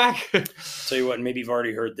 Can't go back. I'll tell you what. Maybe you've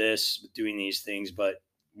already heard this doing these things, but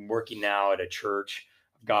working now at a church,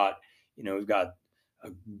 we've got a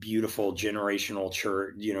beautiful generational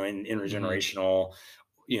church. You know, and intergenerational.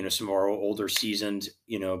 You know, some of our older seasoned.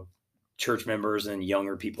 You know, church members and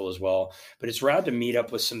younger people as well. But it's rad to meet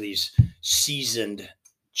up with some of these seasoned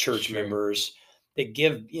church members that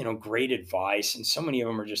give, great advice. And so many of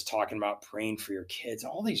them are just talking about praying for your kids,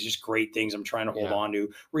 all these just great things I'm trying to hold on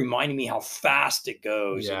to, reminding me how fast it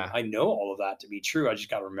goes. Yeah. And I know all of that to be true. I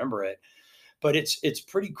just got to remember it. But it's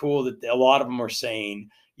pretty cool that a lot of them are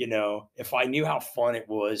saying, You know, if I knew how fun it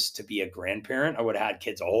was to be a grandparent, I would have had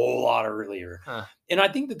kids a whole lot earlier. Huh. And I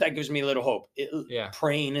think that gives me a little hope. Yeah.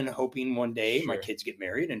 Praying and hoping one day my Sure. kids get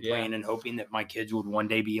married, and Yeah. praying and hoping that my kids would one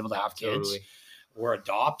day be able to have kids Totally. or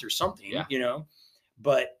adopt or something, Yeah. you know.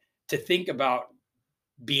 But to think about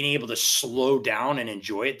being able to slow down and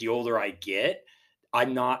enjoy it, the older I get,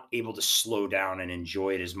 I'm not able to slow down and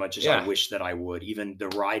enjoy it as much as I Yeah. wish that I would. Even the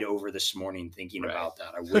ride over this morning, thinking Right. about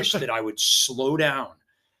that, I wish that I would slow down.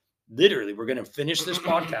 Literally, we're going to finish this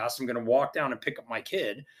podcast. I'm going to walk down and pick up my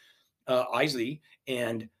kid, Isley,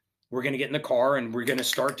 and we're going to get in the car and we're going to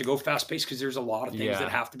start to go fast paced because there's a lot of things Yeah. that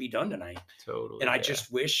have to be done tonight. Totally. And I just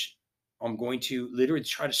wish I'm going to literally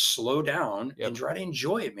try to slow down Yep. and try to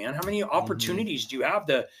enjoy it, man. How many opportunities do you have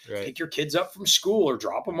to Right. pick your kids up from school or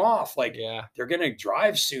drop them off? Like, Yeah. they're going to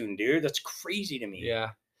drive soon, dude. That's crazy to me.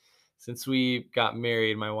 Yeah. Since we got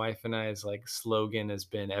married, my wife and I's like slogan has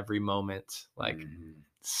been every moment, like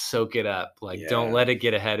soak it up, like don't Yeah. let it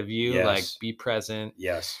get ahead of you, Yes. like be present.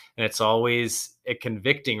 Yes. And it's always a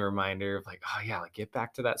convicting reminder of like, oh yeah, like get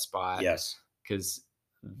back to that spot. Yes. Because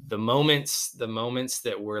the moments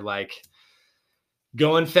that we're like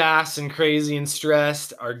going fast and crazy and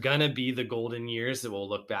stressed are gonna be the golden years that we'll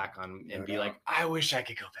look back on and No be doubt. like, I wish I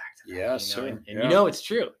could go back to that. Yes, you know? sir. And Yeah. you know it's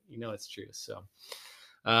true. You know it's true. So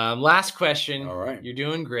last question. All right. You're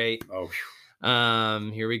doing great. Oh,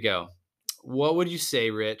 phew. Here we go. What would you say,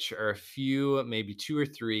 Rich, are a few, maybe 2 or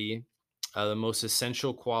 3, the most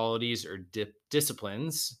essential qualities or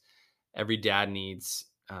disciplines every dad needs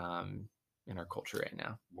in our culture right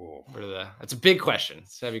now? Whoa. That's a big question.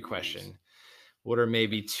 It's a heavy question. What are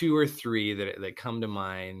maybe 2 or 3 that come to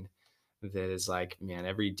mind that is like, man,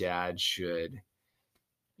 every dad should,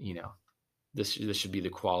 you know, this should be the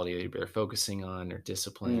quality that they're focusing on or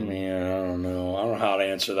discipline? Man, I don't know. I don't know how to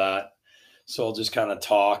answer that. So I'll just kind of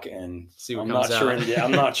talk and See what I'm comes not sure. out.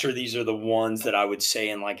 I'm not sure these are the ones that I would say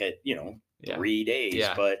in like a, Yeah. 3 days,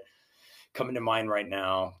 Yeah. but coming to mind right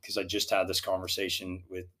now, because I just had this conversation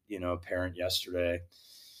with, a parent yesterday,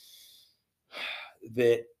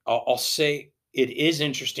 that I'll say it is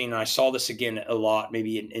interesting. And I saw this again a lot,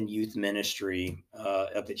 maybe in youth ministry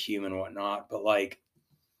up at Hume and whatnot, but like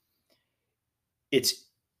it's,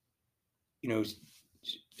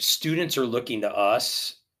 students are looking to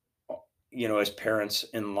us, as parents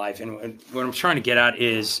in life. And what I'm trying to get at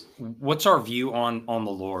is what's our view on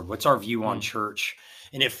the Lord? What's our view on church?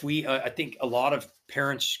 And if we, I think a lot of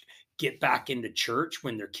parents get back into church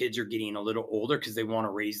when their kids are getting a little older because they want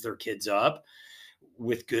to raise their kids up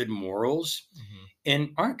with good morals.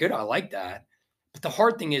 And all right, good. I like that. But the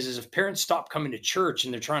hard thing is if parents stop coming to church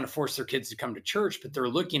and they're trying to force their kids to come to church, but they're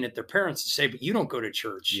looking at their parents to say, but you don't go to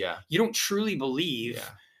church. Yeah. You don't truly believe,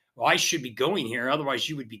 well, I should be going here. Otherwise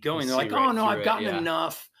you would be going. They're like, right oh no, I've through it, gotten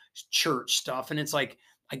enough church stuff. And it's like,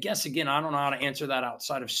 I guess, again, I don't know how to answer that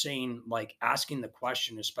outside of saying, like, asking the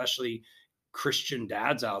question, especially Christian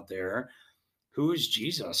dads out there, who is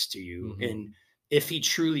Jesus to you? And if he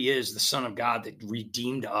truly is the Son of God that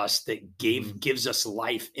redeemed us, that gives us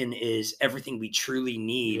life and is everything we truly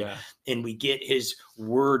need, and we get his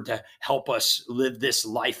word to help us live this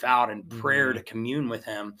life out and prayer to commune with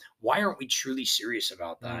him, why aren't we truly serious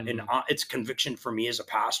about that? And it's conviction for me as a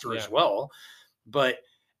pastor as well. But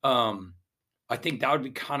I think that would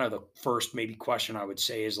be kind of the first maybe question I would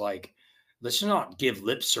say is like, let's not give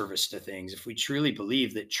lip service to things. If we truly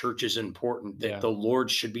believe that church is important, that the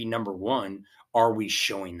Lord should be number one, are we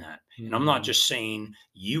showing that? And I'm not just saying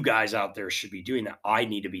you guys out there should be doing that. I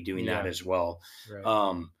need to be doing that as well.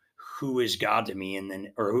 Right. Who is God to me?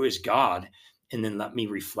 Or who is God? And then let me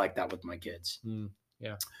reflect that with my kids.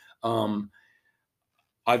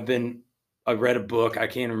 I read a book. I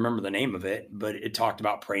can't remember the name of it, but it talked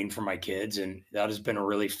about praying for my kids. And that has been a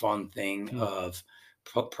really fun thing of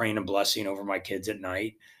praying a blessing over my kids at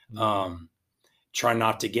night. Try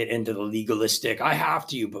not to get into the legalistic, I have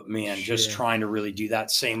to, but man, just trying to really do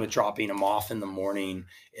that. Same with dropping them off in the morning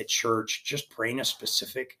at church, just praying a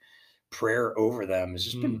specific prayer over them has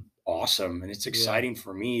just been awesome. And it's exciting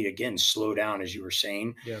for me to, again, slow down, as you were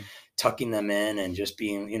saying, tucking them in and just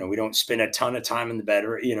being, we don't spend a ton of time in the bed,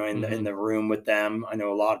 in the room with them. I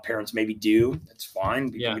know a lot of parents maybe do. That's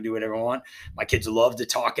fine. People can do whatever they want. My kids love to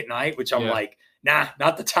talk at night, which I'm like, nah,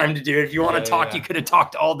 not the time to do it. If you want to talk, you could have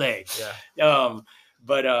talked all day.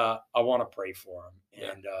 But I want to pray for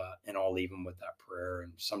them, and I'll leave them with that prayer.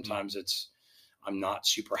 And sometimes I'm not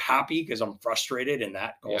super happy because I'm frustrated, and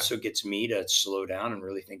that also gets me to slow down and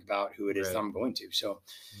really think about who it is that I'm going to. So,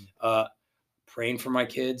 praying for my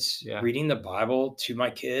kids, reading the Bible to my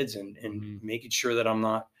kids, and making sure that I'm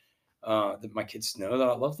not, that my kids know that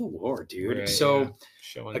I love the Lord, dude. So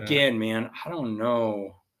again, man, I don't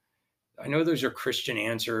know. I know those are Christian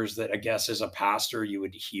answers that I guess as a pastor you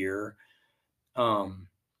would hear.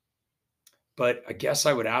 But I guess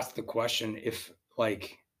I would ask the question, if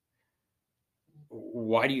like,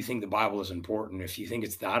 why do you think the Bible is important? If you think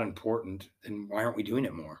it's that important, then why aren't we doing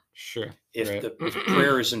it more? Sure. If right. if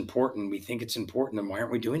prayer is important, we think it's important, then why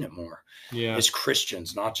aren't we doing it more? Yeah. As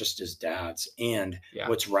Christians, not just as dads. And Yeah.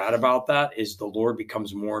 what's rad about that is the Lord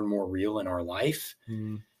becomes more and more real in our life.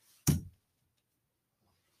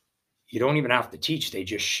 You don't even have to teach. They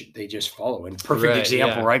just follow. And perfect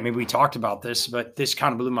example, right? Maybe we talked about this, but this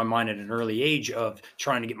kind of blew my mind at an early age of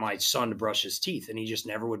trying to get my son to brush his teeth. And he just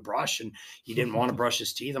never would brush, and he didn't want to brush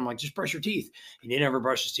his teeth. I'm like, just brush your teeth. He didn't ever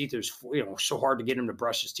brush his teeth. It was, so hard to get him to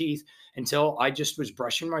brush his teeth until I just was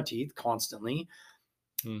brushing my teeth constantly.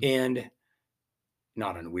 And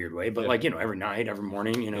not in a weird way, but like, every night, every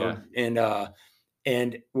morning,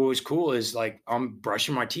 and what was cool is like, I'm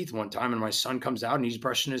brushing my teeth one time and my son comes out and he's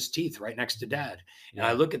brushing his teeth right next to dad. And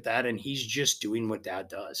I look at that and he's just doing what dad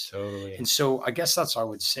does. Totally. And so I guess that's what I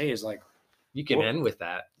would say is like, you can end with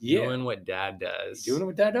that. Doing what dad does. Doing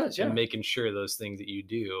what dad does. Yeah. And making sure those things that you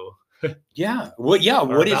do. What is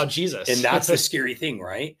about Jesus? And that's the scary thing,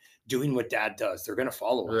 right? Doing what dad does. They're going to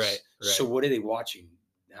follow us. Right. So what are they watching?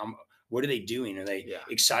 What are they doing? Are they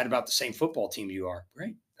excited about the same football team you are?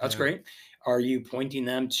 Great. That's great. Are you pointing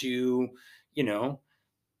them to,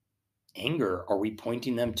 anger? Are we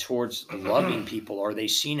pointing them towards loving people? Are they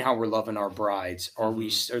seeing how we're loving our brides? Are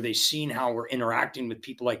they seeing how we're interacting with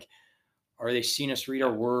people? Like, are they seeing us read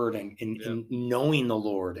our word and knowing the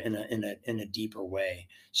Lord in a deeper way?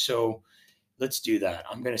 So let's do that.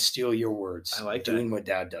 I'm going to steal your words. I like doing what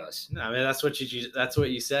dad does. No, I mean, that's what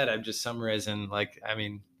you said. I'm just summarizing,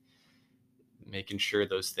 making sure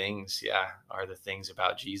those things, are the things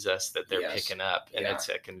about Jesus that they're picking up. And it's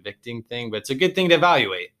a convicting thing, but it's a good thing to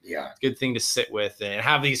evaluate. Yeah. It's a good thing to sit with and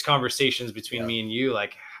have these conversations between me and you.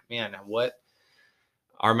 Like, man, what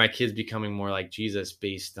are my kids becoming more like Jesus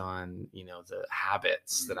based on, the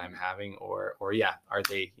habits that I'm having, or are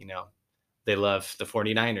they, they love the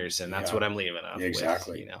 49ers and that's what I'm leaving off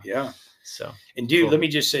exactly. with, Yeah. So, and dude, let me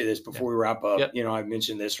just say this before we wrap up. I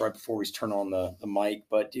mentioned this right before we turn on the mic,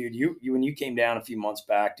 but dude, you when you came down a few months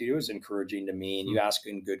back, dude, it was encouraging to me, and you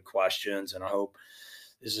asking good questions. And I hope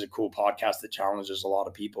this is a cool podcast that challenges a lot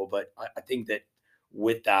of people. But I think that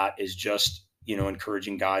with that is just,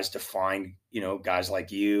 encouraging guys to find, guys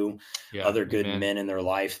like you, other good men in their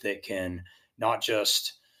life that can not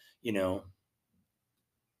just,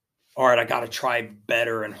 all right, I got to try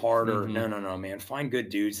better and harder. No, man. Find good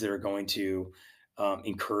dudes that are going to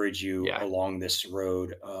encourage you along this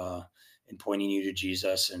road and pointing you to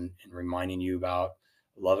Jesus and reminding you about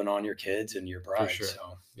loving on your kids and your bride. For sure.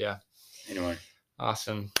 So, anyway.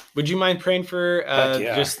 Awesome. Would you mind praying for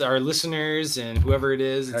just our listeners and whoever it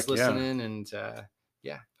is that's listening? And I'd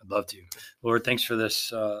love to. Lord, thanks for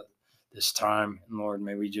this time. And Lord,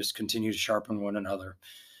 may we just continue to sharpen one another.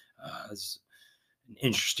 It's an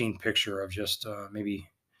interesting picture of just maybe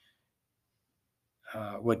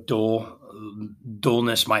what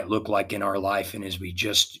dullness might look like in our life. And as we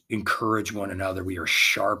just encourage one another, we are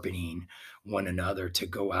sharpening one another to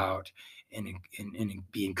go out and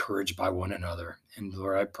be encouraged by one another. And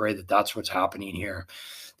Lord, I pray that that's what's happening here,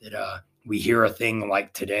 that we hear a thing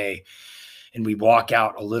like today and we walk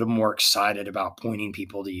out a little more excited about pointing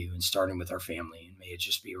people to you and starting with our family. And may it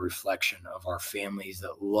just be a reflection of our families,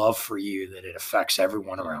 that love for you, that it affects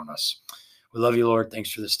everyone around us. We love you, Lord.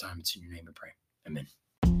 Thanks for this time. It's in your name we pray. Amen.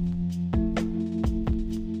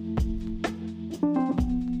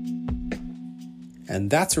 And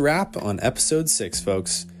that's a wrap on episode 6,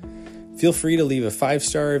 folks. Feel free to leave a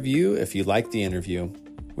 5-star review if you like the interview.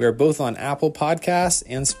 We are both on Apple Podcasts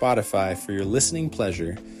and Spotify for your listening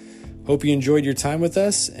pleasure. Hope you enjoyed your time with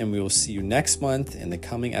us, and we will see you next month in the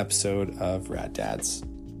coming episode of Rad Dads.